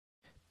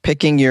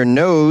Picking your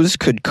nose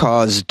could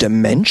cause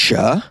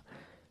dementia.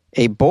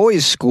 A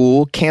boys'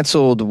 school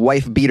canceled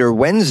Wife Beater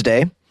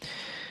Wednesday.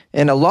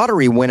 And a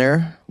lottery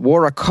winner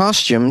wore a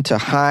costume to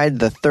hide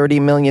the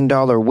 $30 million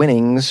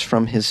winnings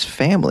from his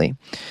family.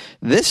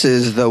 This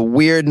is the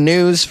weird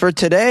news for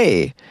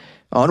today.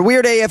 On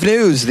Weird AF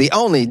News, the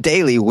only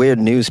daily weird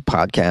news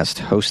podcast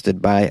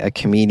hosted by a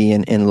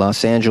comedian in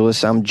Los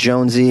Angeles, I'm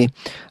Jonesy.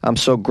 I'm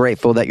so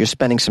grateful that you're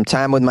spending some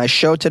time with my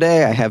show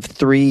today. I have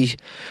 3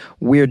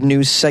 weird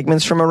news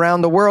segments from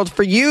around the world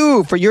for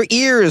you, for your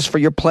ears, for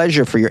your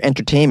pleasure, for your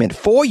entertainment,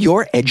 for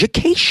your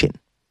education.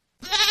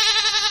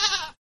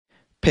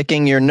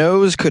 Picking your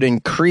nose could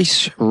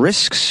increase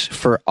risks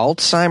for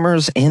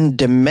Alzheimer's and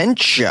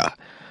dementia.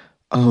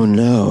 Oh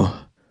no.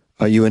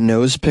 Are you a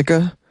nose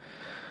picker?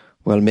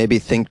 Well, maybe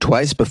think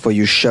twice before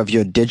you shove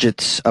your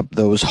digits up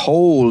those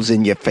holes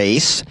in your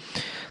face.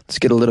 Let's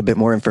get a little bit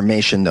more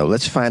information, though.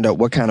 Let's find out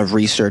what kind of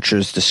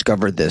researchers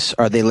discovered this.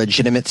 Are they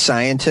legitimate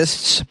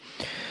scientists?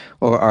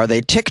 Or are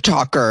they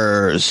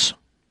TikTokers?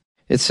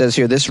 It says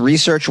here, this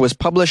research was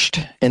published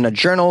in a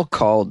journal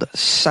called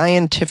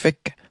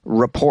Scientific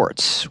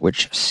Reports,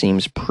 which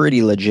seems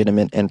pretty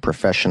legitimate and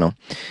professional.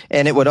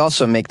 And it would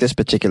also make this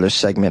particular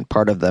segment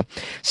part of the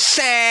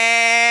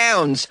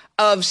Sounds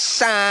of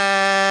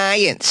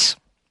Science.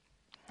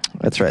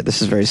 That's right.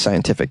 This is very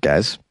scientific,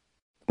 guys.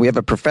 We have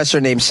a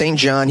professor named St.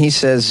 John. He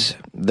says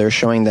they're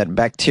showing that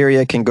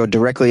bacteria can go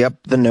directly up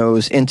the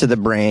nose into the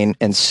brain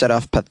and set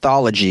off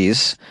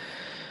pathologies.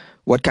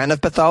 What kind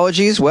of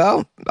pathologies?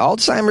 Well,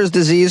 Alzheimer's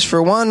disease,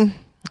 for one.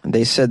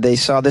 They said they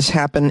saw this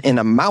happen in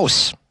a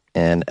mouse.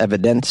 And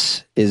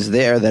evidence is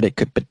there that it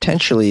could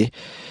potentially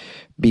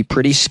be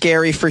pretty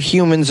scary for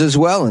humans as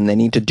well, and they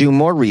need to do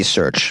more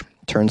research.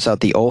 Turns out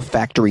the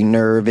olfactory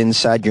nerve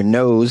inside your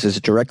nose is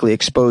directly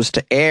exposed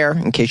to air,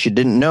 in case you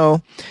didn't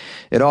know.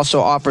 It also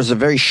offers a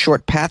very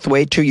short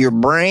pathway to your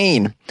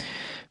brain,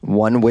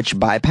 one which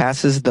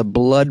bypasses the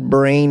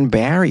blood-brain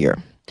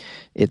barrier.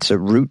 It's a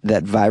route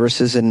that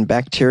viruses and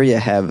bacteria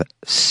have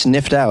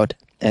sniffed out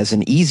as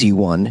an easy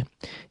one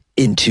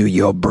into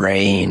your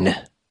brain.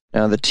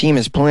 Now, the team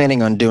is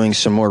planning on doing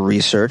some more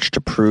research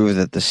to prove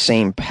that the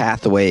same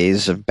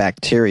pathways of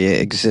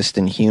bacteria exist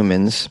in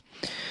humans.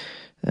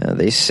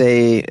 They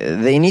say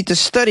they need to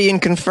study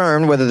and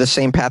confirm whether the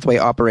same pathway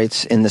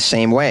operates in the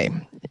same way.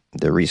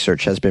 The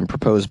research has been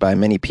proposed by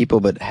many people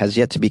but has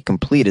yet to be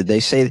completed.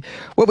 They say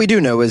what we do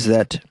know is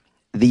that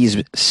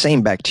these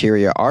same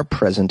bacteria are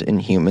present in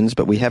humans,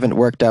 but we haven't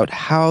worked out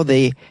how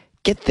they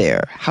get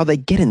there, how they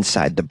get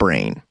inside the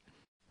brain.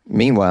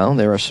 Meanwhile,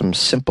 there are some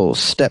simple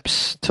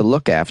steps to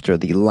look after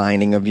the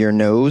lining of your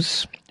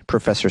nose.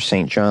 Professor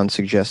St. John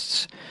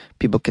suggests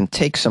people can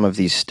take some of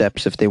these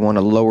steps if they want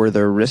to lower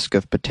their risk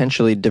of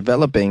potentially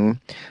developing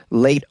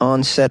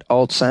late-onset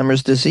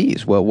Alzheimer's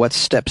disease. Well, what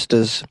steps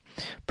does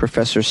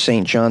Professor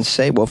St. John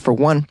say? Well, for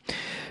one,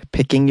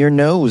 picking your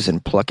nose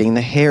and plucking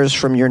the hairs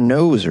from your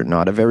nose are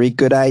not a very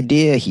good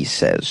idea, he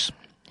says.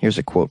 Here's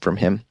a quote from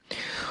him.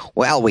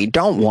 Well, we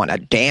don't want to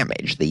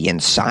damage the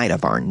inside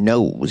of our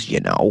nose,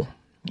 you know.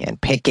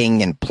 And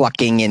picking and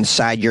plucking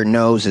inside your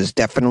nose is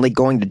definitely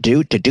going to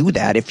do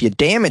that. If you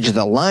damage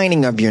the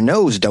lining of your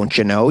nose, don't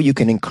you know, you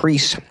can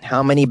increase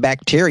how many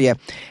bacteria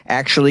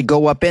actually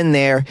go up in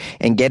there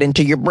and get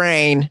into your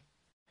brain.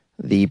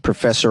 The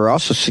professor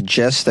also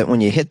suggests that when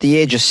you hit the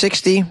age of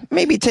 60,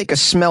 maybe take a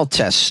smell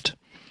test.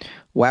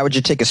 Why would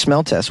you take a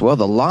smell test? Well,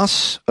 the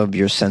loss of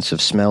your sense of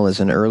smell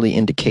is an early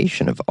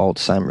indication of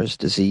Alzheimer's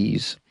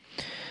disease.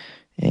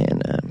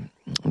 And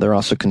they're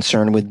also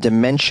concerned with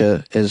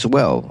dementia as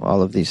well,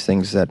 all of these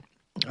things that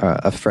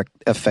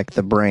affect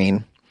the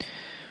brain.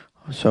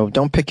 So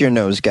don't pick your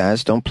nose,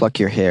 guys. Don't pluck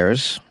your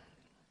hairs.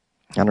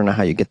 I don't know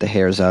how you get the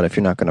hairs out if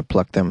you're not going to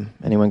pluck them.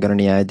 Anyone got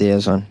any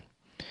ideas on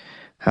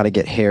how to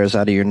get hairs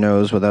out of your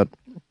nose without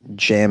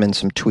jamming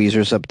some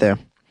tweezers up there?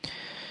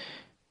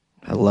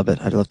 I love it.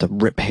 I'd love to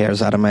rip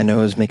hairs out of my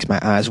nose. Makes my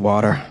eyes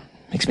water.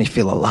 Makes me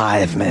feel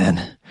alive,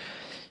 man.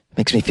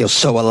 Makes me feel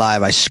so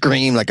alive. I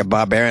scream like a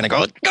barbarian. I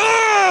go,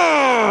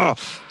 oh!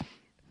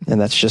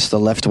 And that's just the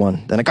left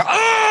one. Then I go,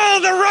 oh,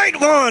 the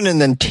right one! And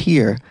then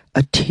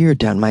a tear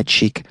down my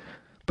cheek.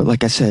 But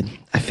like I said,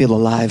 I feel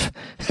alive.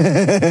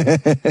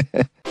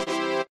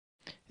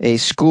 A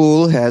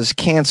school has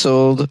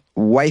canceled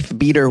Wife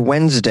Beater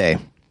Wednesday.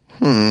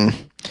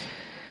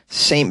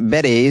 St.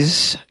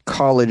 Betty's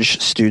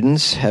college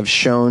students have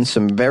shown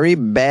some very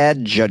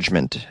bad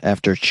judgment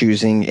after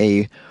choosing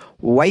a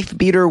Wife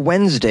Beater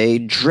Wednesday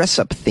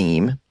dress-up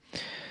theme.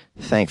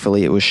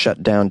 Thankfully, it was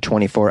shut down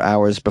 24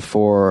 hours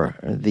before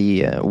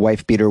the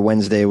Wife Beater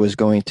Wednesday was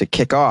going to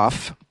kick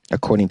off,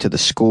 according to the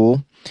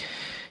school.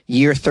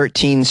 Year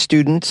 13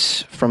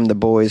 students from the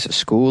boys'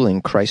 school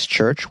in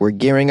Christchurch were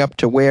gearing up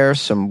to wear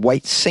some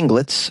white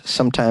singlets,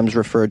 sometimes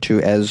referred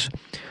to as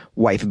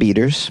wife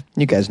beaters.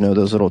 You guys know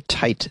those little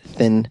tight,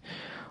 thin,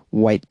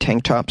 white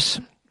tank tops.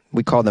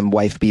 We call them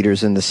wife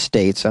beaters in the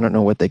States. I don't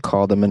know what they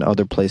call them in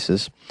other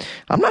places.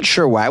 I'm not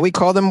sure why we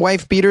call them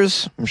wife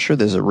beaters. I'm sure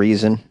there's a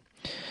reason.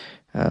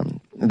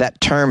 That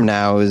term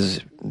now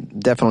is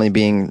definitely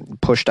being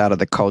pushed out of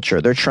the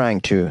culture. They're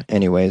trying to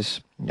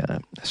anyways.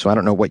 So I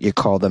don't know what you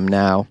call them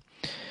now.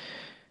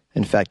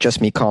 In fact,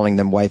 just me calling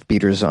them wife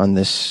beaters on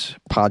this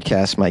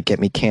podcast might get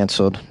me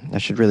canceled. I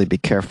should really be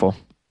careful.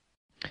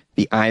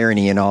 The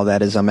irony in all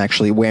that is I'm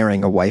actually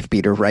wearing a wife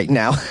beater right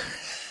now.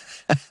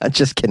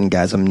 Just kidding,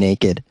 guys. I'm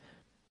naked.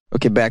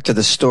 Okay, back to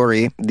the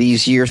story.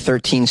 These Year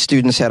 13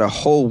 students had a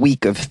whole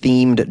week of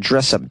themed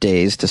dress-up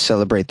days to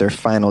celebrate their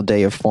final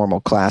day of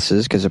formal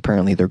classes, because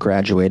apparently they're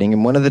graduating.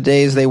 And one of the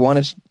days they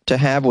wanted to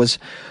have was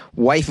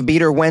Wife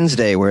Beater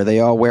Wednesday, where they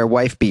all wear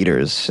wife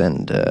beaters,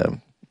 and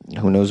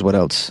who knows what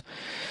else.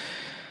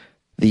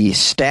 The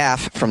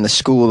staff from the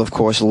school, of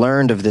course,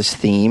 learned of this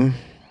theme,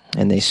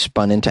 and they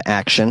spun into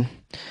action.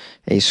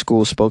 A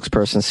school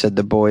spokesperson said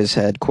the boys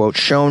had, quote,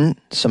 shown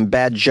some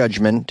bad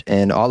judgment,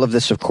 and all of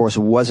this, of course,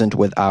 wasn't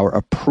with our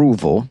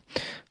approval.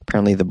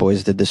 Apparently the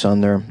boys did this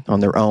on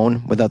their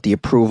own without the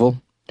approval.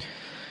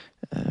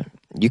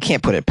 You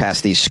can't put it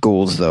past these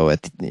schools, though,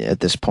 at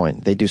this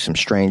point. They do some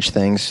strange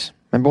things.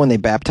 Remember when they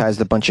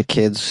baptized a bunch of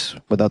kids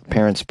without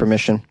parents'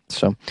 permission?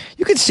 So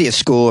you could see a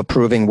school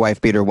approving Wife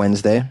Beater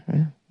Wednesday.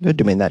 They're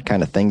doing that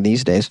kind of thing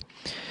these days.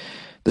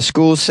 The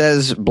school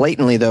says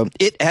blatantly, though,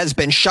 it has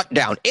been shut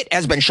down. It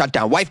has been shut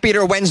down. Wife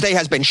Beater Wednesday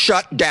has been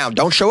shut down.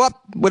 Don't show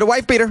up with a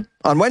wife beater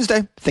on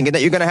Wednesday, thinking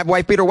that you're going to have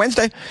Wife Beater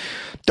Wednesday.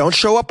 Don't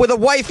show up with a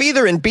wife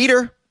either and beat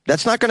her.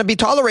 That's not going to be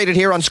tolerated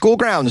here on school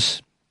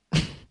grounds.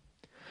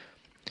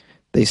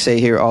 They say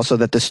here also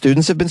that the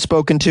students have been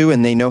spoken to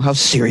and they know how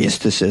serious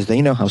this is.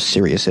 They know how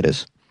serious it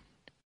is.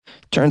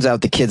 Turns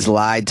out the kids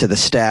lied to the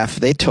staff.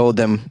 They told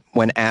them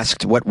when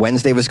asked what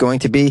Wednesday was going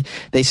to be,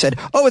 they said,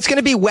 oh, it's going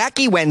to be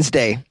Wacky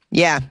Wednesday.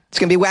 Yeah, it's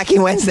going to be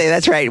Wacky Wednesday.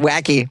 That's right,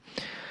 wacky.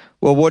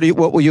 Well, what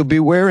will you be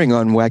wearing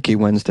on Wacky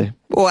Wednesday?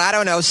 Well, I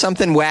don't know,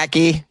 something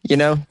wacky,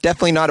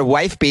 definitely not a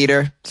wife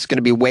beater. It's going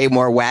to be way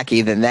more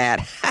wacky than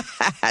that.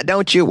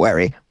 Don't you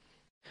worry.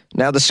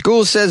 Now, the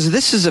school says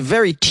this is a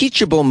very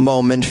teachable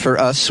moment for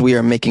us. We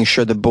are making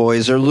sure the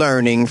boys are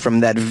learning from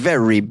that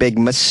very big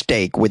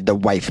mistake with the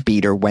Wife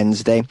Beater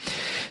Wednesday.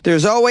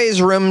 There's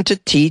always room to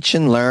teach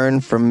and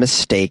learn from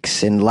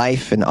mistakes in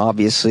life, and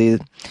obviously,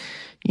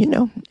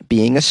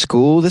 being a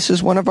school, this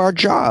is one of our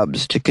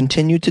jobs to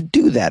continue to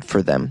do that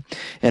for them.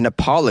 An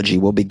apology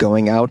will be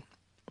going out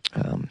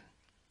on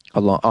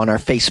our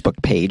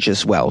Facebook page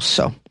as well,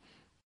 so.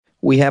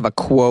 We have a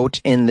quote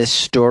in this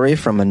story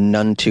from a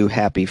none too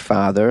happy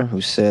father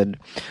who said,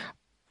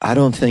 I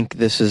don't think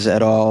this is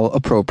at all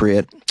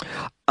appropriate.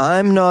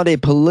 I'm not a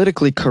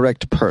politically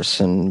correct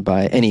person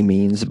by any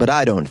means, but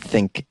I don't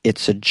think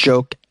it's a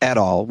joke at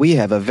all. We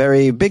have a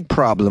very big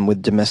problem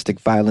with domestic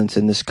violence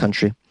in this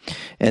country,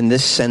 and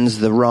this sends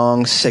the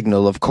wrong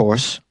signal, of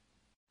course.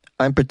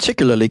 I'm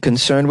particularly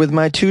concerned with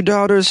my two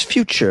daughters'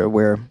 future,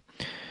 where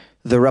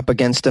they're up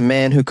against a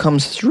man who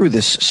comes through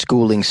this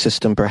schooling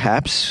system,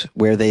 perhaps,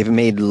 where they've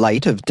made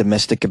light of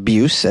domestic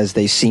abuse, as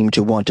they seem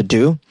to want to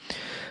do.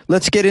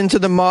 Let's get into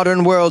the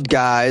modern world,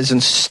 guys,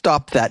 and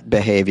stop that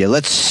behavior.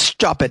 Let's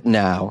stop it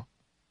now.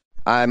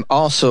 I'm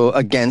also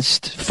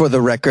against, for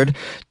the record,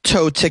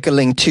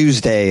 toe-tickling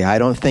Tuesday. I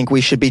don't think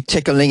we should be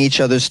tickling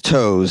each other's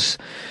toes.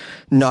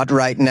 Not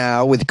right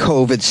now, with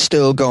COVID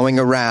still going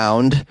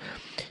around.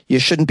 You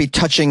shouldn't be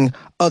touching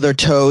other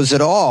toes at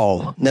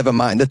all, never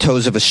mind the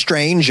toes of a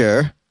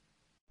stranger.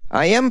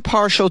 I am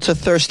partial to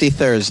Thirsty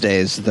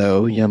Thursdays,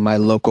 though. My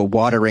local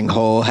watering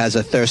hole has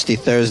a Thirsty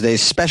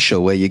Thursdays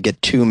special where you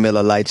get 2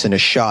 Miller Lites in a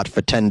shot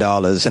for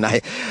 $10, and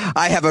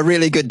I have a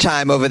really good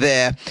time over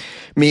there,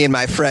 me and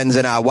my friends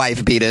and our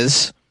wife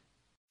beaters.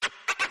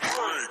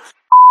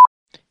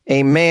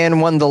 A man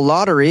won the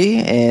lottery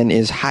and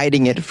is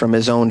hiding it from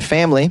his own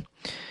family.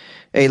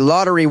 A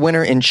lottery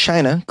winner in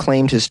China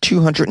claimed his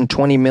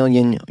 220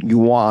 million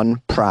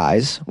yuan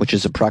prize, which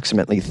is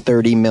approximately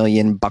 30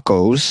 million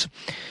buckos.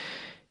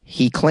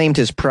 He claimed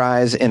his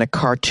prize in a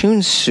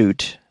cartoon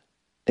suit.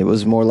 It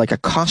was more like a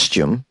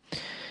costume.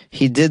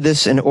 He did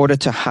this in order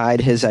to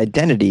hide his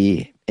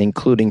identity,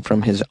 including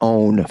from his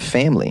own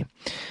family.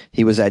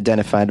 He was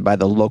identified by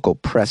the local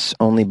press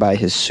only by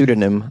his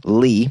pseudonym,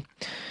 Li.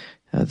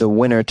 The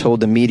winner told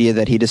the media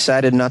that he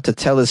decided not to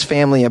tell his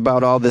family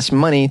about all this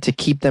money to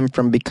keep them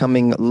from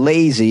becoming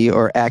lazy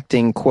or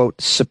acting, quote,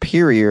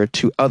 superior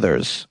to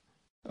others.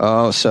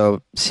 Oh,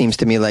 so seems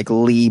to me like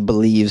Lee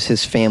believes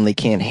his family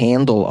can't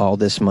handle all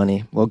this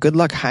money. Well, good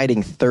luck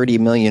hiding $30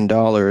 million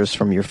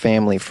from your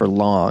family for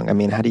long. I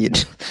mean, how do you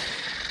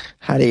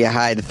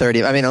hide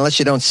 30? I mean, unless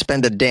you don't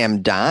spend a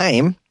damn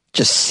dime,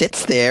 just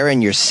sits there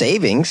in your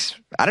savings.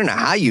 I don't know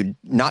how you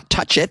not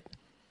touch it.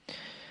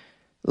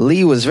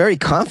 Lee was very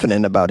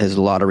confident about his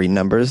lottery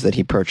numbers that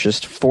he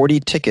purchased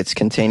 40 tickets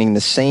containing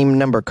the same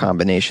number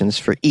combinations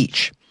for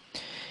each.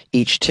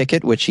 Each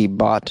ticket, which he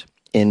bought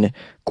in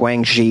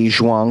Guangxi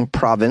Zhuang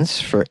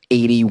province for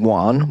 80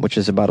 won, which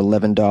is about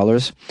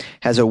 $11,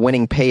 has a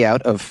winning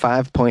payout of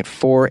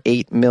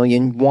 5.48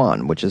 million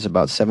won, which is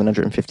about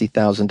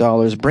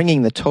 $750,000,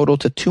 bringing the total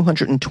to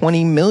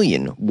 220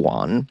 million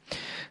won,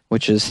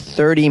 which is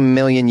 30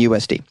 million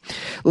USD.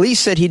 Lee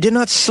said he did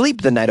not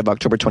sleep the night of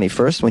October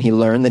 21st when he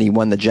learned that he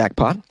won the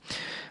jackpot.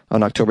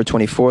 On October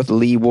 24th,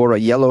 Lee wore a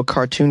yellow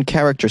cartoon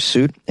character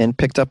suit and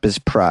picked up his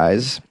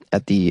prize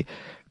at the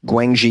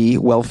Guangxi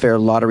Welfare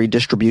Lottery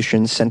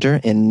Distribution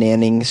Center in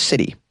Nanning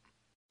City.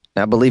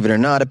 Now, believe it or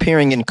not,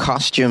 appearing in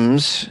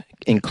costumes,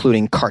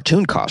 including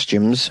cartoon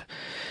costumes,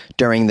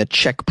 during the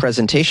check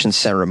presentation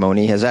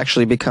ceremony has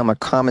actually become a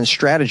common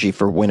strategy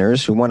for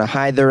winners who want to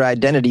hide their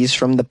identities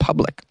from the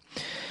public.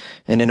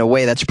 And in a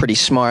way, that's pretty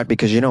smart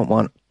because you don't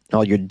want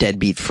all your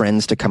deadbeat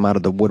friends to come out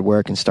of the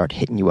woodwork and start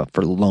hitting you up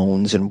for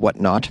loans and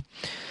whatnot.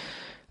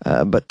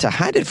 But to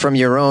hide it from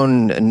your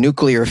own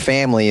nuclear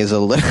family is a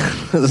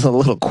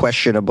little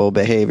questionable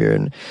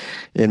behavior,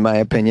 in my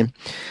opinion.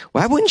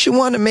 Why wouldn't you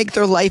want to make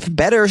their life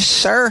better,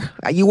 sir?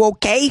 Are you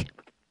okay,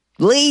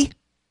 Lee?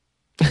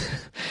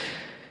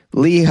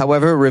 Lee,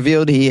 however,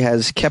 revealed he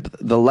has kept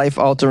the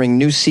life-altering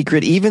news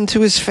secret even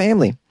to his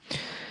family.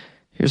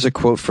 Here's a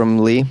quote from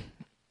Lee.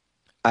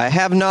 "I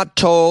have not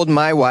told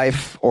my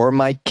wife or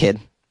my kid.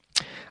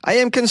 I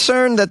am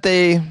concerned that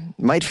they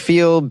might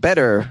feel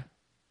better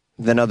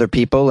than other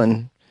people,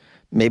 and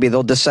maybe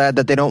they'll decide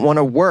that they don't want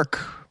to work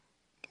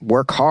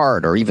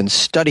hard or even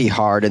study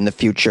hard in the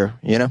future.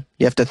 You know,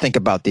 you have to think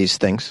about these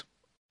things."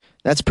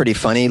 That's pretty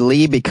funny,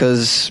 Lee,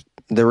 because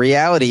the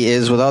reality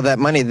is with all that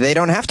money, they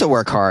don't have to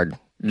work hard.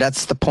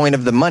 That's the point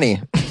of the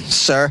money,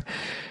 sir.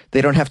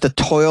 They don't have to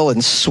toil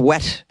and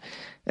sweat.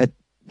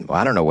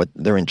 I don't know what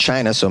they're in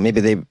China, so maybe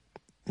the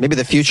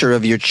future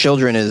of your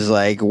children is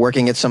like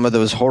working at some of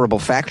those horrible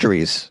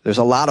factories. There's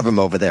a lot of them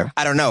over there.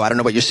 I don't know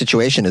what your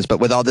situation is, but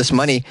with all this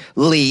money,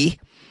 Lee,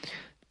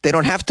 they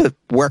don't have to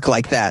work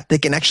like that. They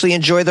can actually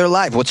enjoy their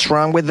life. What's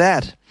wrong with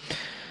that?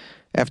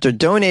 After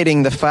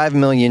donating the 5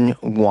 million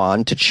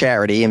won to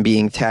charity and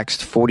being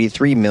taxed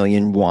 43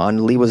 million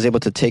won, Lee was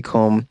able to take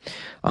home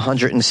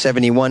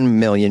 171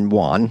 million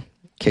won. In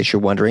case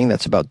you're wondering,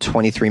 that's about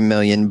 23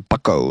 million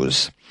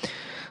buckos.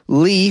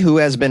 Lee, who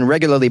has been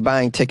regularly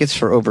buying tickets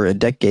for over a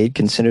decade,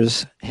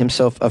 considers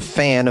himself a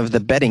fan of the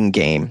betting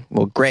game.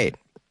 Well, great.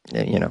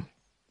 You know,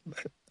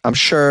 I'm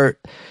sure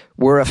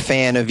we're a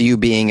fan of you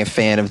being a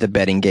fan of the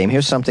betting game.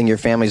 Here's something your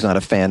family's not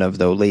a fan of,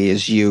 though, Lee,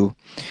 is you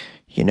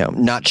know,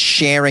 not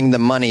sharing the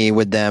money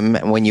with them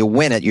when you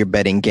win at your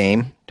betting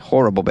game.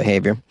 Horrible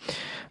behavior.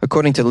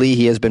 According to Lee,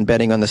 he has been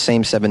betting on the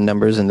same 7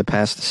 numbers in the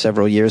past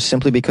several years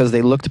simply because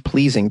they looked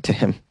pleasing to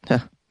him.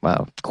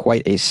 Wow,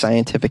 quite a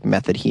scientific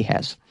method he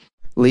has.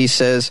 Lee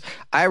says,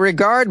 "I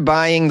regard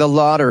buying the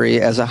lottery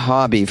as a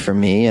hobby for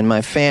me, and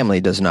my family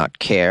does not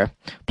care.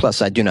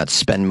 Plus, I do not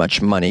spend much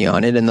money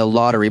on it, and the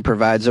lottery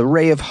provides a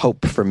ray of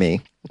hope for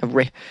me."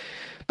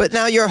 But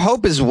now your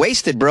hope is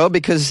wasted, bro,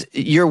 because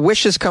your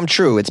wish has come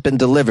true. It's been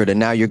delivered, and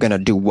now you're going to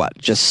do what?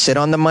 Just sit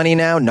on the money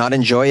now, not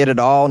enjoy it at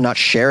all, not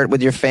share it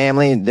with your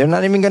family? They're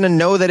not even going to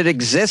know that it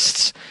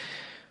exists.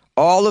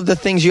 All of the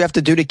things you have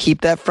to do to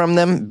keep that from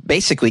them,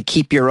 basically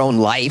keep your own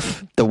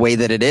life the way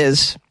that it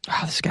is.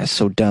 Oh, this guy's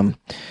so dumb.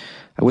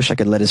 I wish I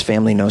could let his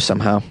family know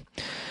somehow.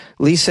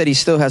 Lee said he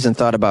still hasn't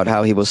thought about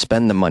how he will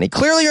spend the money.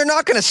 Clearly you're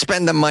not going to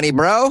spend the money,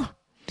 bro.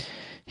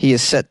 He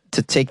is set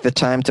to take the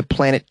time to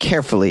plan it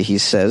carefully, he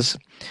says.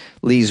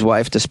 Lee's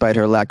wife, despite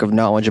her lack of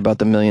knowledge about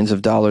the millions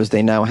of dollars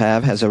they now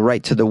have, has a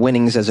right to the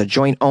winnings as a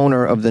joint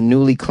owner of the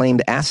newly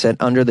claimed asset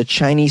under the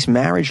Chinese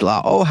marriage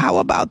law. Oh, how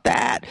about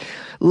that?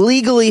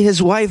 Legally,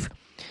 his wife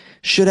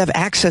should have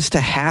access to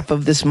half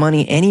of this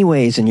money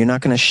anyways, and you're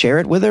not going to share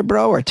it with her,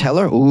 bro, or tell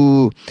her?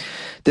 Ooh,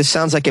 this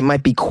sounds like it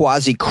might be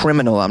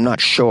quasi-criminal. I'm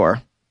not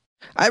sure.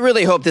 I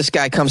really hope this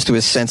guy comes to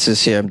his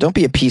senses here. Don't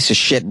be a piece of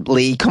shit,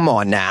 Lee. Come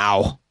on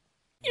now.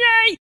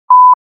 Yay!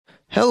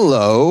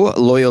 Hello,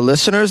 loyal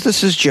listeners.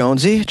 This is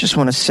Jonesy. Just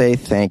want to say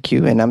thank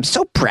you, and I'm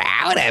so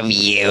proud of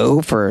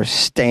you for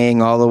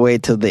staying all the way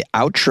to the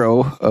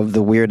outro of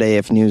the Weird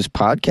AF News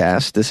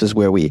podcast. This is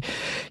where we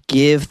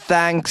give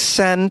thanks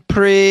and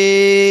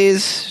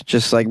praise,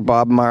 just like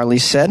Bob Marley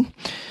said.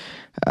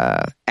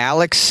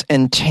 Alex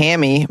and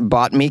Tammy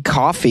bought me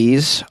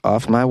coffees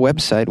off my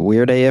website,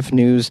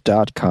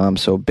 weirdafnews.com.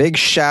 So big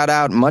shout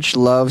out, much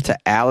love to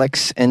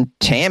Alex and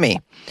Tammy.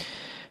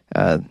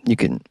 You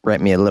can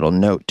write me a little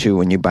note, too,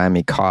 when you buy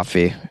me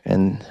coffee.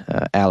 And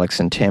Alex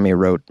and Tammy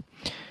wrote,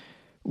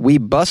 "We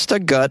bust a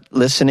gut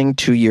listening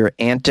to your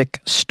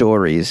antic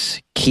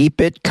stories. Keep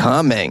it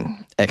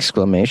coming!"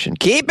 Exclamation.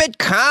 Keep it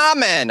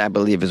coming, I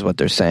believe is what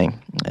they're saying.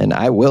 And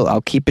I will.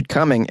 I'll keep it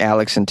coming,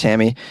 Alex and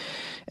Tammy.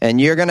 And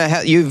you're going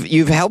to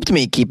you've helped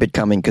me keep it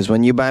coming, because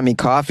when you buy me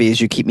coffees,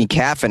 you keep me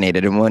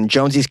caffeinated. And when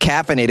Jonesy's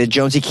caffeinated,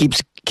 Jonesy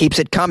keeps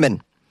it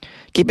coming.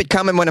 Keep it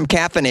coming when I'm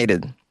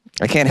caffeinated.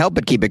 I can't help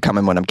but keep it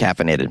coming when I'm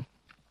caffeinated.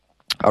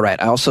 All right.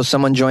 Also,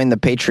 someone joined the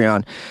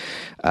Patreon.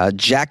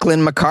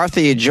 Jacqueline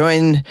McCarthy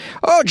joined.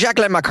 Oh,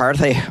 Jacqueline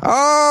McCarthy.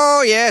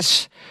 Oh,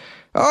 yes.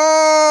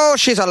 Oh,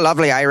 she's a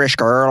lovely Irish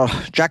girl.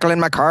 Jacqueline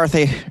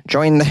McCarthy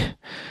joined the...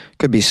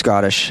 Could be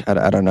Scottish.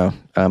 I don't know.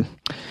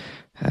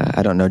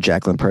 I don't know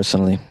Jacqueline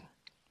personally.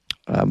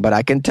 But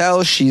I can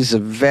tell she's a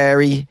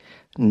very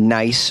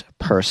nice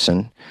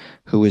person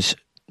who is,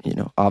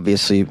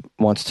 obviously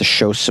wants to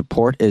show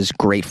support, is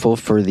grateful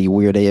for the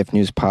Weird AF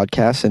News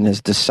podcast, and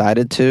has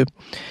decided to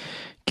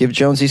give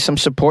Jonesy some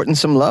support and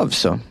some love.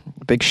 So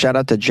big shout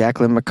out to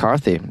Jacqueline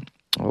McCarthy,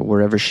 or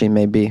wherever she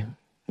may be.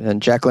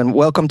 And Jacqueline,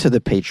 welcome to the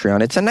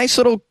Patreon. It's a nice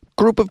little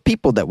group of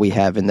people that we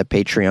have in the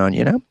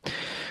Patreon,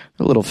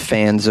 little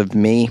fans of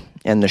me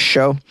and the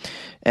show.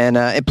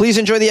 And please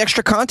enjoy the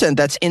extra content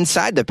that's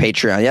inside the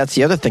Patreon. Yeah, that's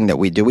the other thing that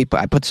we do.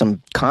 I put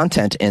some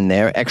content in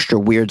there, extra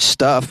weird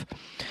stuff,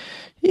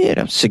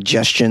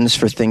 suggestions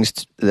for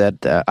things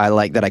that I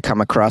like, that I come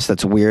across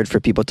that's weird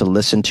for people to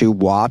listen to,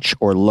 watch,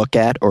 or look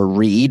at, or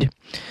read.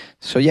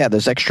 So yeah,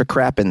 there's extra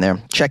crap in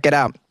there. Check it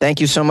out. Thank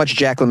you so much,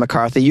 Jacqueline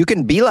McCarthy. You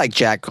can be like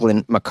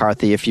Jacqueline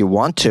McCarthy if you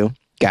want to,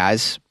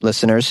 guys,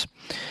 listeners,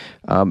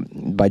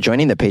 by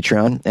joining the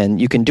Patreon. And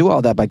you can do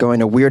all that by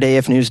going to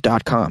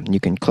weirdafnews.com. You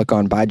can click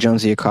on Buy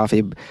Jonesy a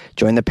Coffee,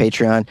 join the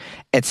Patreon,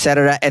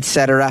 etc.,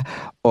 etc.,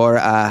 or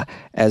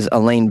as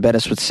Elaine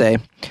Bettis would say,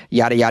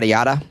 yada, yada,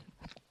 yada.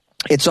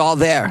 It's all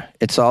there.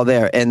 It's all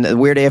there. And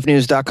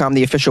weirdafnews.com,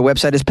 the official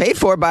website, is paid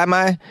for by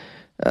my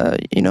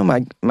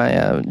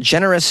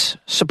generous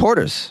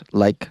supporters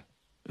like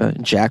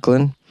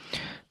Jacqueline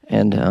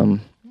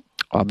and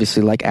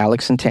obviously like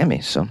Alex and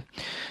Tammy. So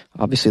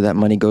obviously that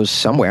money goes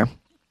somewhere.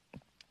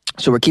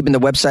 So we're keeping the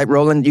website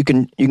rolling. You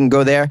can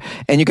go there,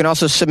 and you can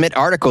also submit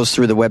articles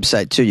through the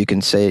website too. You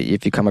can say,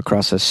 if you come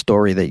across a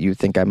story that you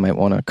think I might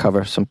want to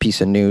cover, some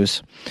piece of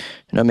news,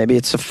 maybe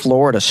it's a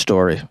Florida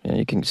story.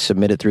 You can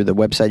submit it through the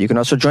website. You can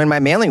also join my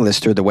mailing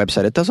list through the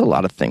website. It does a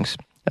lot of things.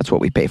 That's what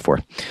we pay for.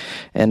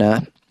 And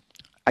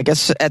I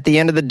guess at the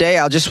end of the day,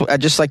 I'd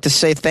just like to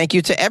say thank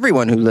you to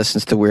everyone who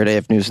listens to Weird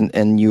AF News,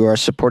 and you are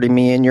supporting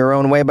me in your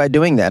own way by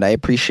doing that. I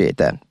appreciate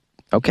that.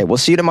 Okay, we'll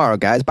see you tomorrow,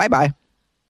 guys. Bye-bye.